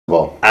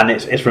and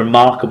it's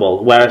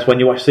remarkable. Whereas when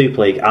you watch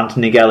Super League,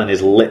 Anthony Gellin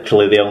is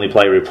literally the only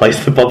player who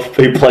plays the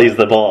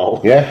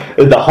ball. Yeah.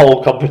 In the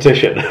whole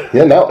competition.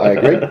 Yeah, no, I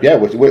agree. Yeah,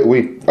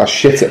 we are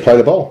shit at playing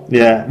the ball.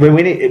 Yeah, we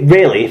need,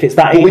 really, if it's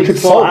that easy to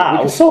sort out,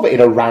 we could solve it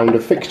in a round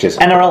of fixtures.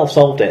 NRL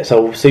solved it,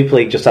 so Super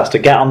League just has to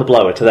get on the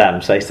blower to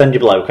them, say, send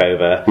your bloke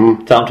over,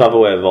 tell them to have a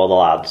word with all the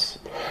lads.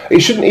 It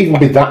shouldn't even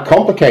be that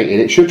complicated.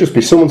 It should just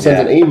be someone sends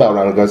an email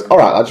around and goes,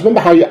 alright, lads, remember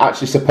how you're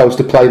actually supposed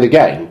to play the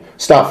game?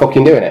 Start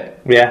fucking doing it.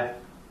 Yeah.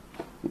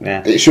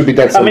 It should be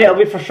dead simple. I mean,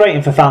 it'll be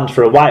frustrating for fans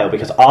for a while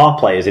because our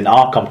players in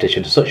our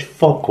competition are such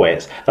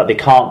fuckwits that they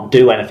can't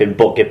do anything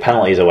but give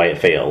penalties away, it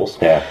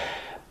feels. Yeah.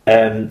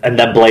 And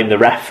then blame the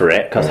ref for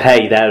it because,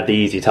 hey, they're the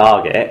easy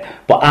target.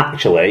 But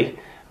actually,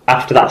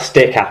 after that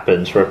stick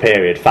happens for a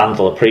period, fans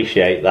will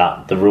appreciate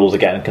that the rules are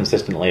getting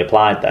consistently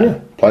applied then. Yeah,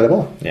 play the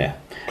ball. Yeah.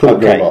 Couldn't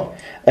agree more.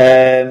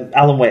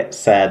 Alan Witt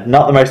said,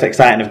 not the most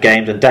exciting of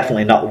games and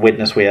definitely not the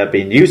witness we have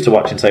been used to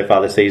watching so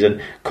far this season.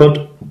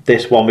 Could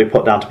this one be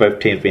put down to both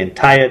teams being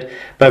tired?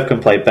 Both can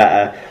play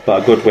better,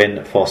 but a good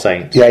win for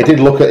Saints. Yeah, it did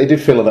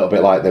feel a little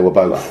bit like they were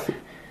both,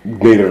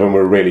 neither of them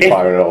were really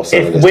firing at all.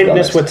 If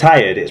witness were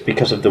tired, it's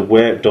because of the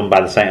work done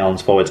by the St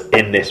Helens forwards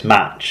in this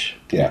match.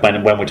 Yeah.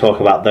 When we talk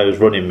about those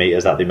running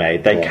meters that they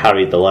made, they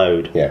carried the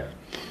load. Yeah.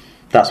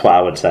 That's what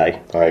I would say.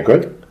 I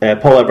agree.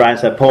 Paul O'Brien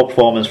said, poor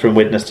performance from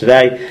Widnes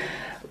today.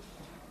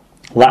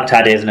 Lacked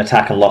ideas in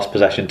attack and lost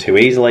possession too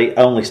easily,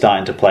 only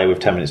starting to play with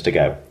 10 minutes to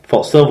go.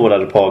 Thought Silverwood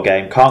had a poor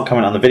game. Can't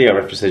comment on the video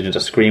ref decisions. A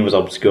screen was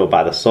obscured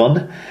by the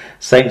sun.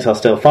 Saints are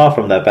still far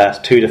from their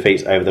best. 2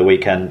 defeats over the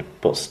weekend,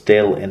 but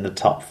still in the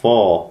top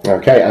 4.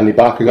 Okay, Andy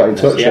Barca got in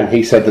touch and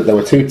he said that there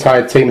were 2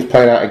 tired teams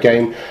playing out a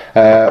game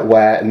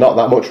where not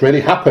that much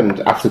really happened.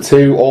 After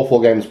 2 awful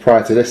games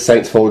prior to this,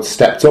 Saints forwards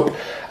stepped up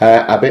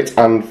a bit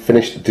and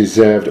finished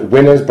deserved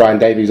winners. Brian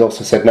Davies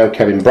also said no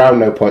Kevin Brown,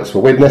 no points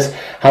for Widnes.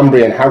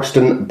 Hanbury and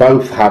Houston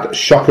both had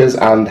shockers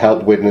and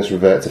helped Widnes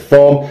revert to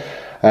form.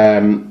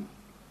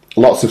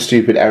 Lots of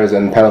stupid errors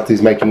and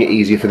penalties, making it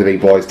easier for the big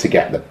boys to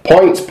get the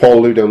points.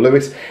 Paul Ludo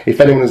Lewis,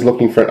 if anyone is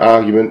looking for an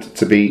argument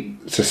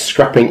to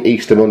scrapping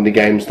Easter Monday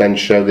games, then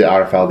show the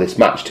RFL this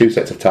match. 2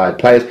 sets of tired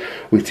players,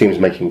 with teams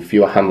making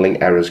fewer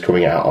handling errors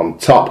coming out on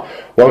top.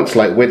 Won't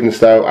select Widnes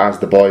though, as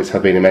the boys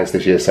have been immense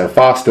this year so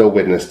far. Still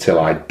Widnes till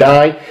I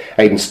die.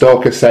 Aidan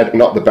Stalker said,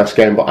 not the best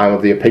game, but I'm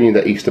of the opinion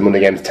that Easter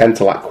Monday games tend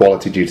to lack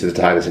quality due to the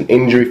tiredness and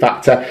injury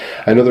factor.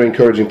 Another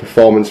encouraging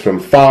performance from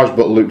Farge,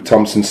 but Luke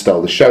Thompson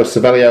stole the show.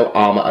 Savelio,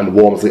 Armour and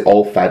Wormsley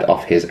all fed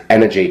off his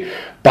energy.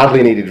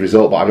 Badly needed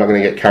result, but I'm not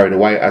going to get carried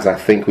away, as I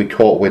think we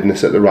caught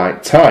Widnes at the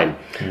right time.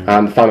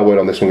 And the final word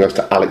on this one goes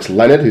to Alex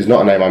Leonard, who's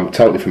not a name I'm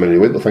totally familiar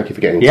with, but thank you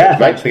for getting in touch, mate.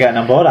 Thanks for getting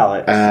on board,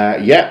 Alex.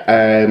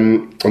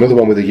 Another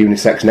one with a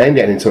unisex name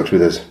getting in touch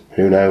with us.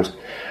 Who knows?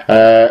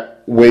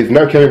 With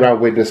no Kevin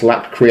Brown, Widnes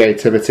lacked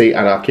creativity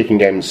and our kicking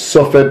games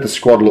suffered. The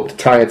squad looked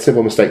tired,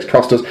 simple mistakes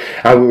cost us,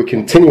 and we were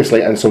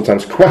continuously and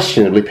sometimes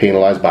questionably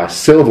penalised by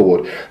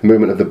Silverwood. The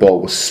movement of the ball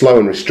was slow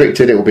and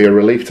restricted. It will be a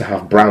relief to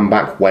have Brown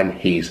back when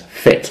he's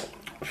fit.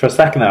 For a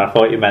second there, I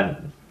thought you meant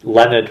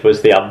Leonard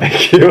was the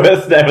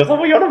ambiguous name. I was like,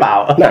 what are you on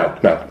about?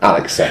 No,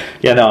 Alex.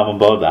 Yeah, no, I'm on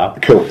board now.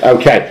 Cool,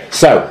 okay,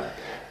 so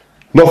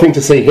nothing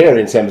to see here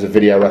in terms of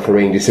video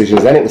refereeing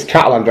decisions. Then it was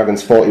Catalan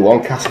Dragons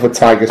 41, Castleford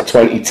Tigers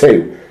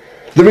 22.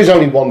 There is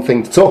only one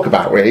thing to talk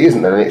about, really,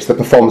 isn't there? And it's the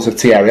performance of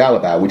Thierry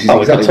Alaba, which is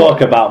we can talk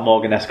about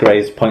Morgan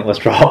Escray's pointless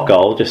drop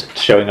goal, just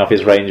showing off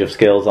his range of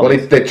skills. Well,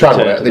 they tried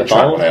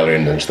one earlier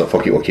and just thought,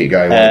 fuck it, we'll keep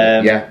going.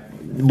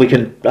 We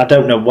can. I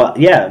don't know what.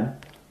 Yeah.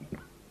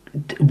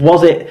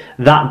 Was it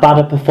that bad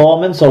a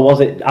performance, or was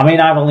it? I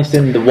mean, I've only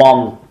seen the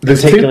one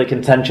particularly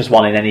contentious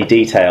one in any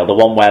detail. The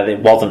one where it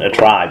wasn't a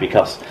try,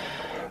 because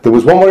there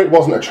was one where it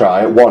wasn't a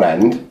try at one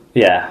end.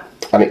 Yeah.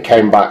 And it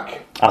came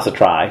back as a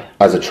try.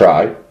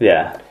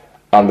 Yeah.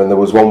 And then there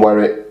was one where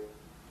it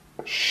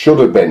should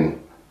have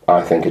been,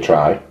 I think, a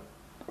try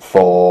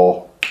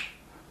for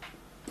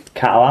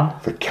Catalan?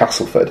 For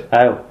Castleford.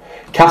 Oh.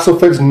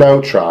 Castleford's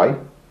no try.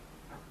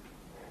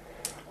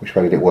 Which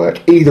way did it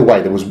work? Either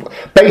way, there was...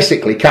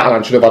 Basically,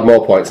 Catalan should have had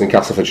more points and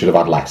Castleford should have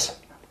had less.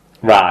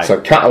 Right. So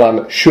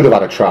Catalan should have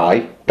had a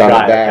try down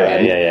at their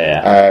end.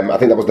 Yeah. I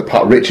think that was the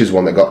Pat Richards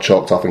one that got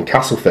chalked off, and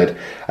Castleford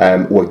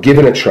were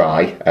given a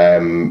try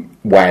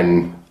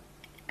when...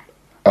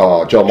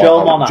 Joel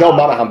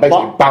Monaghan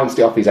basically bounced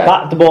it off his head.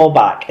 Backed the ball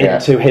back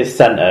into his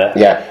centre.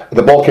 Yeah,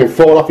 the ball came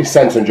forward off his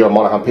centre and Joel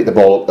Monaghan picked the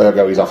ball up,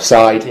 ergo he's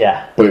offside.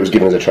 Yeah. But it was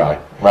given as a try.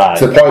 Right.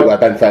 To the point where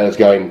Ben Thaler's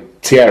going,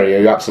 Thierry, are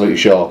you absolutely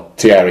sure?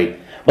 Thierry.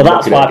 Well,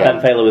 that's why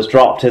Ben Thaler was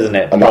dropped, isn't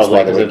it? And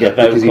probably because of the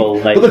vocal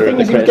nature of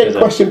the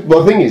criticism.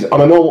 Well, the thing is, and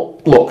I know,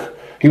 look,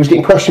 he was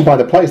getting questioned by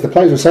the players. The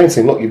players were saying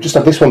to him, look, you've just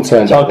had this one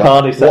turned over.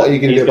 What are you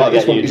going to do about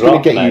this one? He's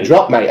going to get you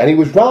dropped, mate. And he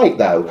was right,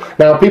 though.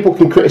 Now, people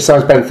can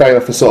criticise Ben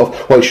Thaler for sort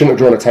of, well, he shouldn't have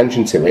drawn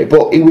attention to it,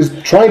 but he was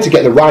trying to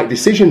get the right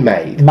decision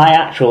made. My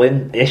actual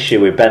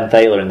issue with Ben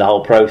Thaler in the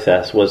whole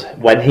process was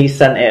when he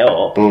sent it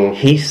up,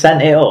 he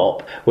sent it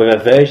up with a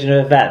version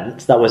of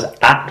events that was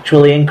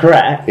actually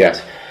incorrect.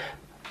 Yes.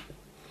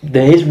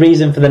 his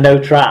reason for the no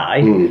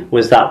try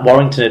was that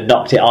Warrington had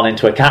knocked it on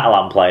into a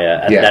Catalan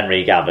player and then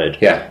regathered.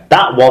 Yeah.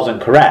 That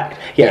wasn't correct.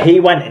 Yet he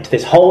went into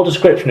this whole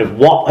description of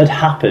what had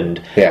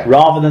happened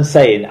rather than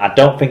saying, I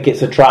don't think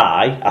it's a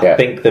try, I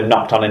think they've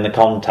knocked on in the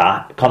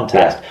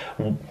contest.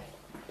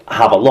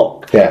 Have a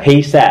look.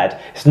 He said,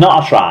 it's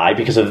not a try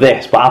because of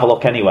this, but have a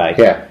look anyway.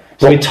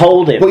 So he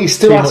told him. But he's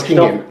still asking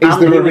him, is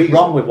there a reason? He was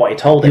wrong with what he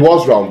told him. He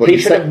was wrong, but he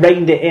should have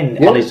reined it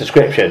in on his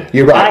description.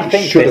 You're right. I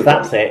think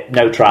that's it.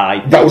 No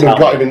try. That would have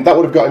got him in. That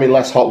would have got him in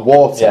less hot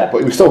water. But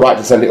he was still right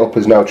to send it up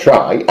as no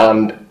try,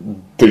 and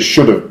there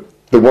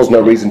was no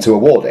reason to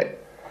award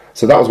it.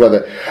 So that was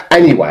whether.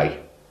 Anyway,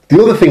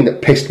 the other thing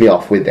that pissed me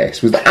off with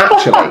this was that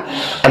actually,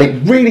 and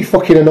it really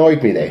fucking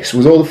annoyed me, this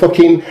was all the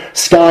fucking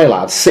Sky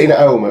lads sitting at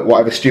home at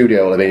whatever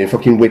studio they're in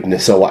fucking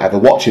Widnes or whatever,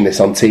 watching this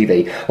on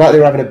TV, like they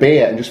were having a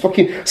beer and just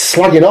fucking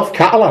slagging off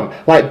Catalan,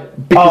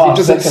 like,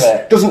 because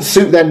it doesn't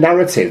suit their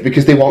narrative,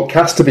 because they want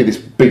Cass to be this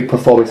big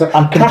performance.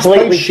 I'm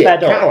completely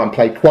fed up. Catalan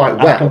played quite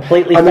well. I'm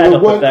completely and fed they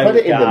up weren't with those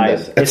crediting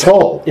guys. them at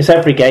all. It's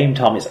every game,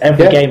 Tom. It's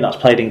every game that's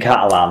played in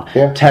Catalan.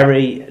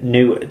 Terry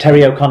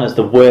O'Connor's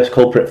the worst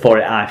culprit for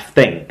it, I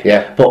think.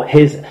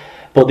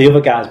 But the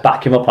other guys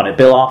back him up on it.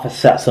 Bill Arthur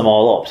sets them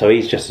all up, so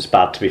he's just as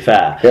bad, to be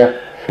fair.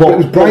 But it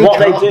was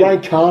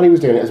Brian Carney was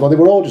doing it as well. They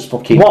were all just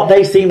fucking. What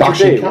they seem to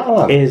do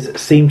Catalan. is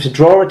seem to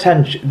draw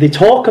attention. They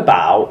talk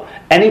about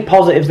any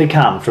positives they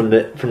can from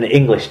the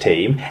English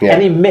team,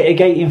 any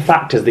mitigating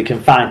factors they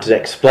can find to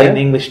explain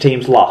the English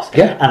team's loss,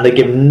 and they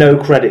give no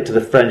credit to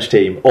the French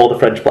team or the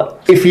French players.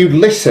 If you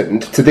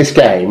listened to this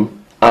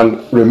game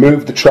and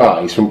removed the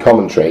tries from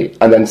commentary,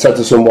 and then said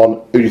to someone,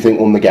 "Who do you think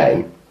won the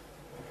game?"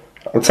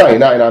 I'll tell you,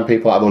 99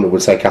 people out of 100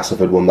 would say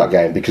Castleford won that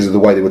game because of the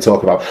way they were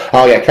talking about.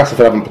 Oh yeah,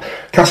 Castleford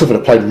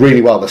have played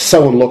really well. They're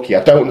so unlucky.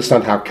 I don't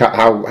understand how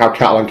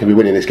Catalan can be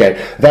winning this game.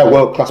 Their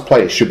world class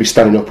players should be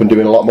standing up and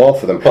doing a lot more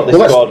for them. But they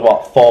scored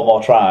 3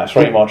 more tries.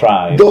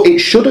 It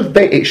should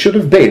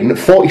have been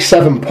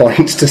 47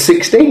 points to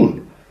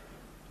 16.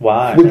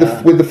 Why?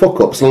 With the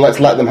fuck ups, and let's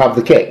let them have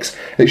the kicks.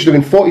 It should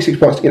have been 46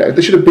 points.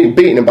 They should have been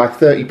beating them by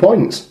 30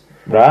 points.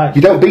 Right.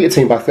 You don't beat a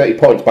team by 30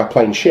 points by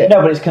playing shit.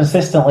 No, but it's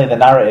consistently the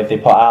narrative they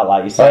put out,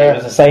 like you said. It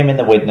was the same in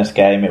the Widnes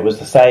game. It was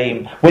the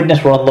same.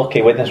 Widnes were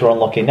unlucky.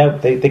 No,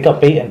 they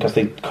got beaten because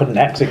they couldn't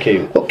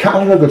execute. But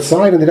Catalan are a good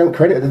side, and they don't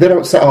credit it. They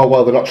don't say, "Oh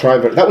well, they're not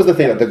trying." That was the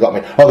thing that got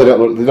me. Oh, they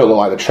don't look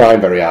like they're trying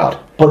very hard.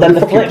 But then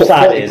the flip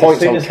side is, as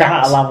soon as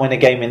Catalan win a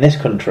game in this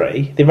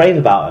country, they rave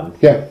about them.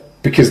 Yeah,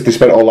 because they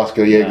spent all last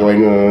year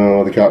going,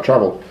 "Oh, they can't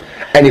travel."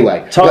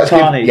 Anyway, Todd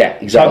Carney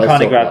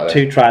grabbed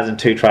 2 tries and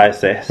 2 try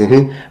assists.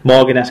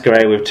 Morgan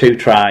Escaré with 2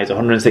 tries,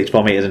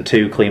 164 metres and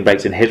 2 clean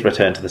breaks in his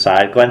return to the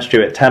side. Glenn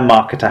Stewart, 10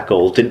 marker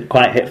tackles, didn't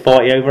quite hit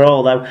 40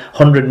 overall though,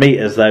 100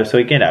 metres though, so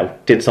he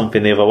did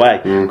something the other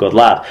way. Good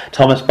lad.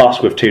 Thomas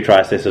Bosch with 2 try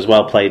assists as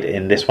well, played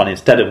in this one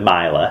instead of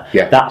Myler.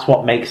 That's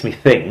what makes me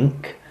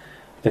think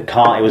it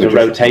was a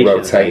rotation.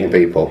 Rotating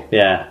people.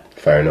 Yeah.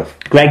 Fair enough.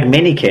 Greg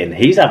Minikin,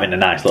 he's having a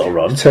nice little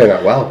run. Turned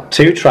out well.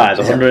 2 tries,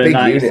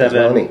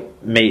 197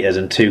 metres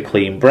and 2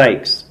 clean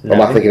breaks. No.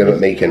 Am I thinking of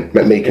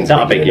McMeekin? It's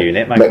not a big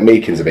unit.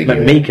 McMeekin's a big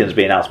unit. McMeekin's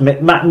being asked.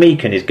 Matt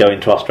Meekin is going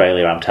to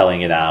Australia, I'm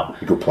telling you now.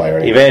 Good player,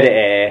 anyway. You've heard it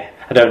here.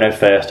 I don't know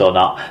first or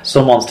not.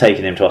 Someone's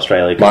taking him to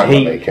Australia because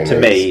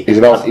he's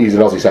an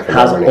Aussie second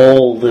has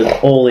all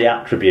the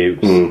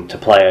attributes to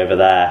play over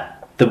there.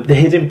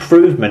 His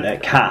improvement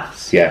at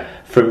Cass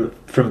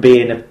from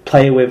being a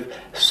player with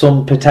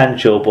some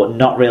potential but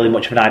not really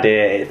much of an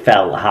idea, it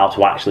felt, how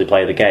to actually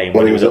play the game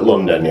when he was at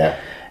London.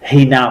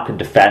 He now can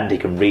defend, he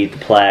can read the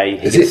play,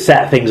 he can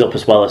set things up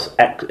as well as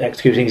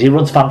execute things. He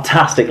runs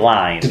fantastic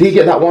lines. Did he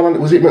get that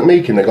one? Was it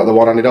McMeekin that got the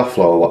one-handed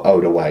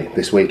offload away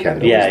this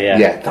weekend?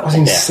 Yeah, that was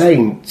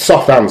insane.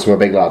 Soft hands from a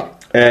big lad.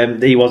 He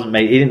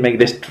didn't make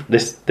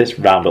this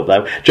roundup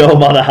though. Joel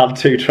Monaghan,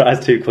 2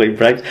 tries, 2 clean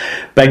breaks.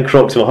 Ben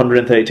Crooks with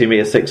 132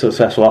 metres, 6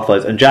 successful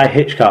offloads, and Jai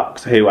Hitchcock,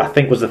 who I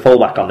think was the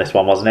fullback on this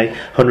one, wasn't he?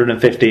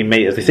 115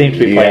 metres. They seem to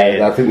be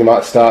playing. I think they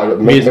might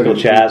start musical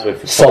chairs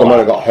with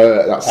Solomon got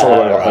hurt.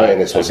 Solomon got hurt in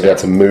this one, so they had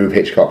to move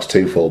Hitchcock's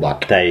 2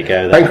 fullback. There you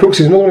go. Ben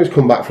Crooks is another one who's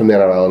come back from the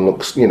NRL and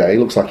looks, he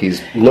looks like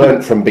he's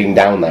learnt from being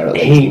down there.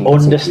 He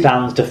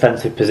understands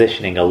defensive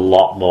positioning a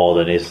lot more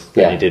than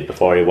he did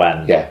before he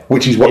went. Yeah,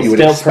 which is what you would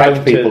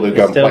expect people who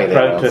go and play there.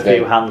 Still prone to a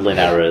few handling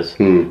errors,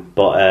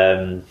 but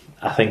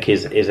I think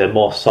is a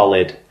more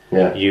solid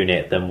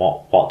unit than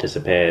what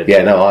disappeared.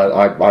 Yeah, no,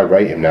 I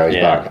rate him now. He's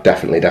back,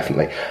 definitely.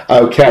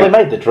 Okay. Well, he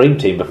made the dream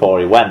team before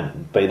he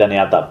went, but then he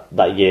had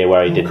that year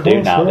where he didn't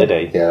do now, did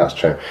he? Yeah, that's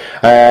true.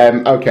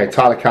 Okay,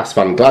 Tyler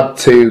Cassvan, glad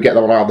to get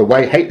that one out of the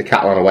way. Hate the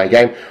Catalan away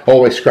game.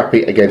 Always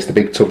scrappy against the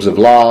big tubs of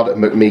lard.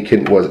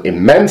 McMeekin was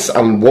immense,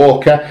 and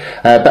Walker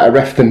better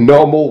ref than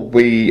normal.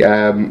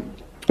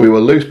 We were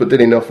loose but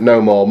did enough,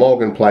 no more.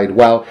 Morgan played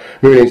well.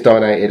 Mooney's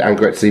dominated, and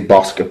great to see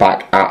Bosk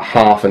back at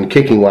half and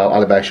kicking well.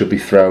 Oliver should be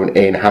thrown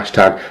in.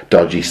 Hashtag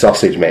dodgy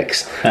sausage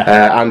mix.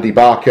 Andy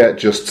Barca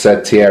just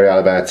said Thierry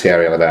Oliver,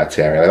 Thierry Oliver,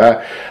 Thierry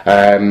Oliver.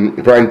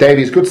 Brian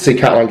Davies, good to see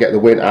Catalan get the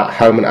win at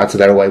home and add to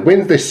their away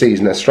wins this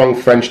season. A strong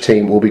French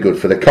team will be good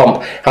for the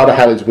comp. How the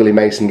hell is Willie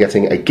Mason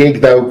getting a gig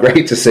though?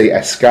 Great to see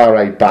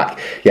Escarre back.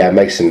 Yeah,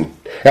 Mason.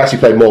 He actually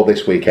played more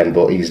this weekend,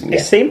 but he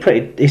seemed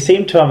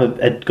to have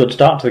a good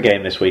start to the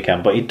game this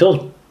weekend, but he does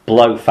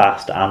blow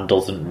fast and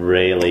doesn't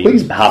really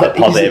have a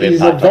positive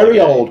impact. He's a very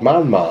old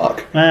man,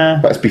 Mark.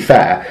 Let's be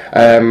fair.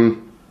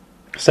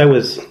 So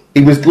was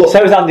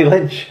Andy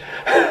Lynch.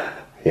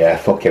 Yeah,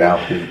 fucking hell.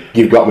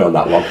 You've got me on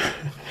that one.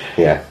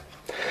 Yeah.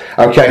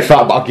 Okay,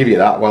 I'll give you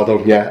that. Well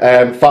done.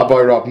 Yeah. Fat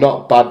Boy Rob,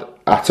 not bad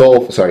at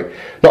all. Sorry,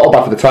 not all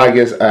bad for the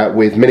Tigers,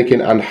 with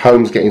Minikin and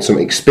Holmes getting some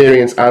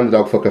experience and the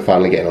dog fucker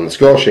finally getting on the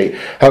score sheet.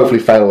 Hopefully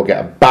Fail will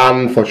get a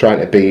ban for trying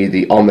to be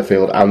the on the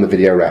field and the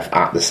video ref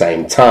at the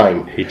same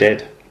time. He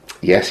did.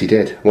 Yes, he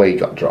did. Well, he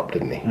got dropped,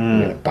 didn't he? He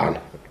got a ban.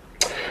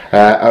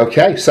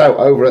 Okay, so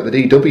over at the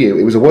DW,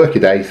 it was a worker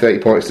day, 30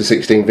 points to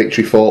 16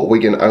 victory for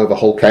Wigan over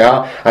Hull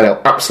KR. I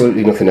know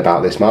absolutely nothing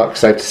about this, Mark.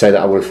 Safe to say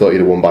that I would have thought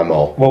you'd have won by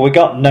more. Well, we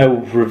got no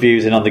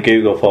reviews in on the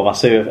Google form. I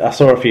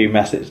saw a few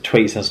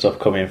tweets and stuff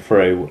coming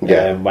through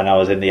when I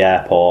was in the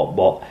airport,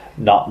 but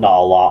not a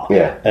lot.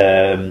 Yeah.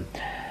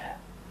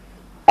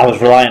 I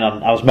was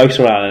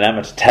mostly relying on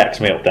Emma to text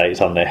me updates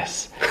on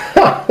this.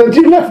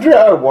 You left her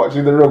at home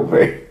watching the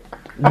rugby?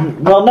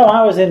 Well, no,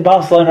 I was in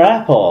Barcelona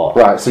airport.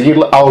 Right, so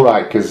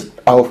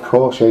of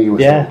course, yeah,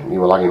 you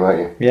were lagging,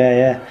 weren't you?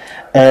 Yeah.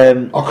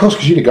 Of course,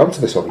 because you'd have gone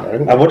to this one,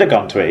 hadn't you? I would have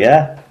gone to it,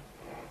 yeah.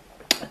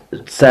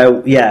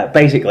 So, yeah,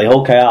 basically,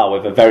 Hull KR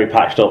with a very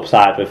patched up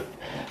side with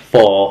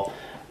 4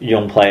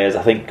 young players.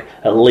 I think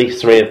at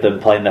least 3 of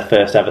them playing their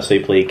first ever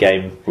Super League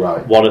game.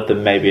 Right. One of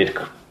them maybe had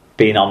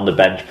been on the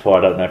bench before.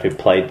 I don't know if he'd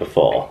played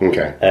before.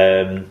 Okay.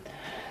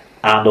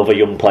 And other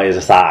young players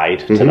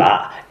aside to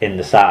that in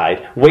the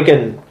side.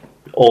 Wigan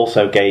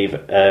also gave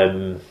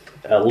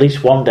at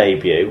least one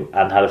debut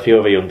and had a few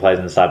other young players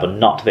in the side, but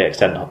not to the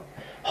extent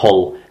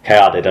Hull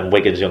KR did. And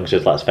Wigan's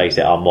youngsters, let's face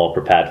it, are more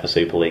prepared for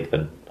Super League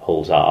than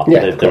Hull's are.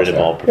 Yeah, they're in a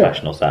more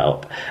professional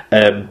setup.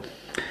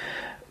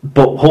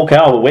 But Hull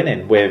KR were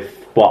winning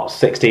with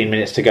 16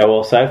 minutes to go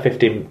or so,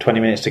 15, 20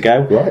 minutes to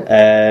go.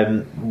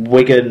 Right.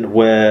 Wigan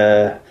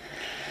were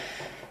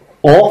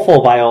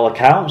awful by all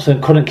accounts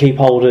and couldn't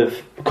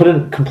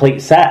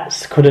complete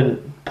sets,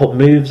 couldn't put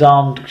moves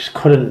on,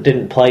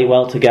 didn't play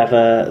well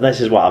together. This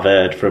is what I've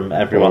heard from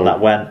everyone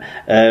that went.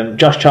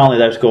 Josh Charnley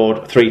though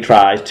scored 3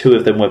 tries.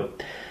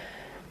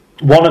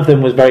 One of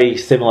them was very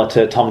similar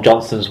to Tom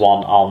Johnson's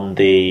one on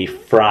the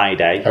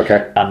Friday.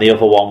 Okay. And the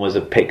other one was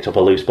picked up a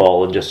loose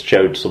ball and just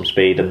showed some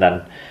speed and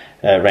then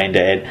reined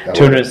it in.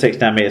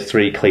 269 metres,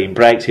 3 clean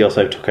breaks. He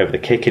also took over the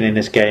kicking in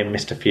this game,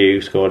 missed a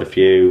few, scored a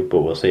few,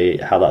 but we'll see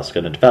how that's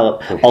going to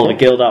develop. Okay. Oliver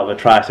Gildart with a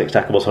try, 6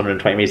 tackles,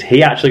 120 metres.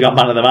 He actually got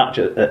man of the match,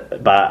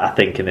 I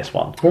think, in this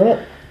one,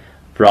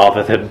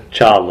 rather than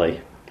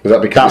Charlie. Was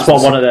that because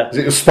is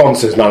it the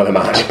sponsors man of the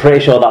match? I'm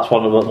pretty sure that's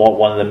one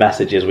of the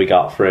messages we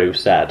got through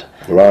said.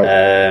 Right.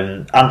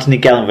 Anthony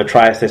Gelling with a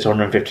try assist,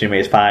 115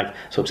 metres, 5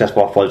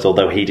 successful offloads,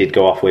 although he did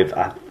go off with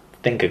I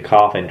think a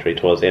calf injury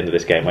towards the end of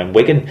this game. When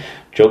Wigan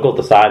juggled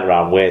the side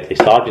around weirdly,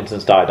 Sargentson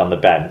started on the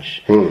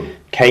bench,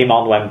 came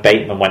on when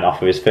Bateman went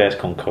off with his first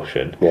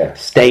concussion,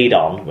 stayed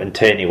on when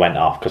Tierney went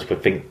off because I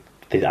think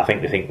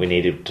they think we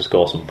needed to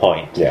score some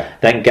points. Yeah.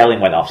 Then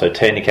Gelling went off, so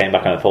Tierney came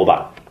back on at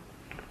fullback.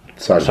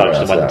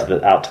 Sargentson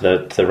went out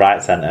to the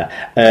right centre.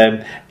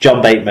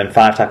 John Bateman,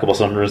 5 tackles,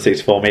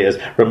 164 metres.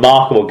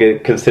 Remarkable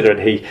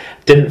considering he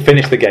didn't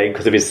finish the game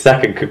because of his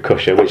second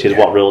concussion, which is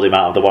what ruled him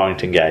out of the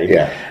Warrington game.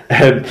 Yeah.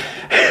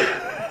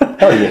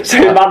 So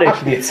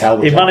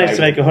he managed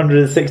to make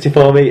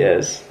 164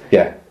 metres.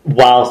 Yeah.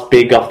 Whilst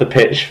being off the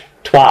pitch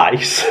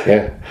twice.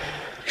 Yeah.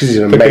 Because he's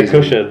an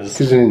concussions.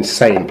 He's an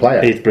insane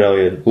player. He's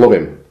brilliant. Love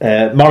him.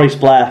 Maurice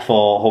Blair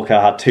for Hull KR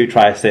had 2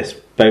 try assists,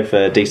 both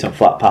decent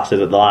flat passes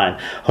at the line,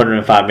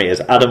 105 metres.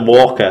 Adam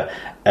Walker,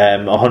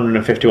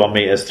 151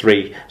 metres,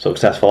 3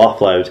 successful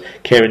offloads.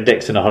 Kieran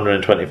Dixon,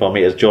 124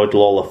 metres. George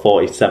Lawler,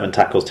 47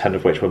 tackles, 10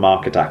 of which were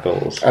marker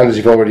tackles. And as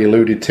you've already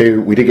alluded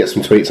to, we did get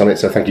some tweets on it,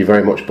 so thank you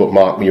very much. But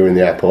Mark, you were in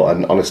the airport,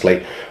 and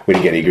honestly, we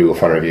didn't get any Google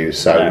fan reviews,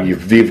 so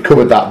you've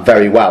covered that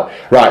very well.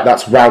 Right,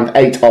 that's round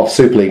 8 of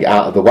Super League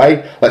out of the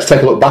way. Let's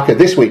take a look back at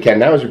this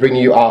weekend now as we bring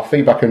you our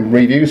feedback and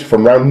reviews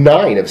from round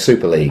 9 of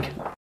Super League.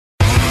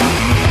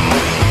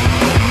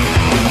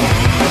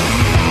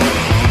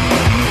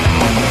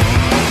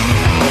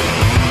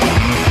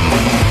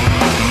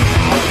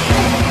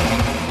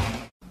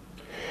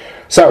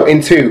 So,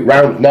 into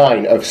round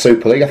 9 of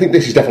Super League. I think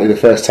this is definitely the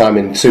first time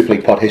in Super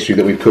League pod history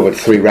that we've covered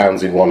 3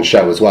 rounds in one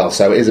show as well.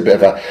 So it is a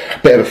bit of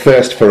a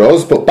first for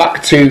us. But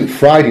back to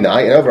Friday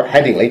night, and over at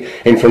Headingley,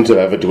 in front of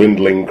ever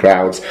dwindling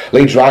crowds,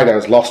 Leeds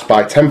Rhinos lost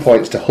by 10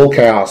 points to Hull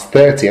KR's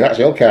 30. And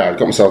actually, Hull KR got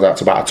themselves out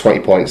to about a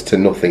 20 points to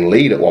nothing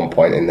lead at one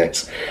point in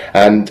this.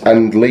 And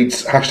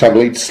Leeds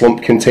Leeds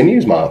slump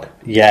continues, Mark.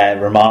 Yeah,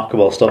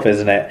 remarkable stuff,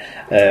 isn't it?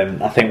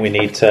 I think we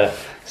need to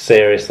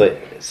seriously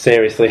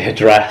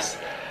address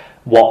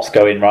what's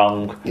going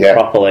wrong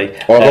properly.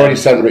 Well, I've already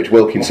sent Rich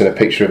Wilkinson a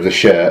picture of the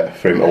shirt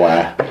for him to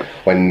wear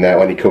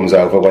when he comes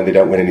over when they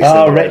don't win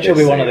any. Rich will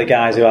be one of the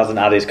guys who hasn't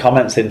had his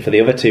comments in for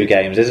the other 2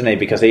 games, isn't he?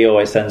 Because he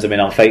always sends them in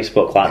on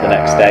Facebook like the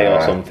next day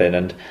or something,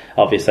 and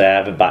obviously I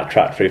haven't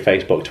backtracked through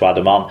Facebook to add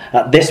them on.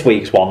 This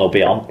week's one will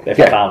be on if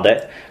I found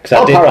it.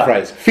 I'll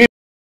paraphrase.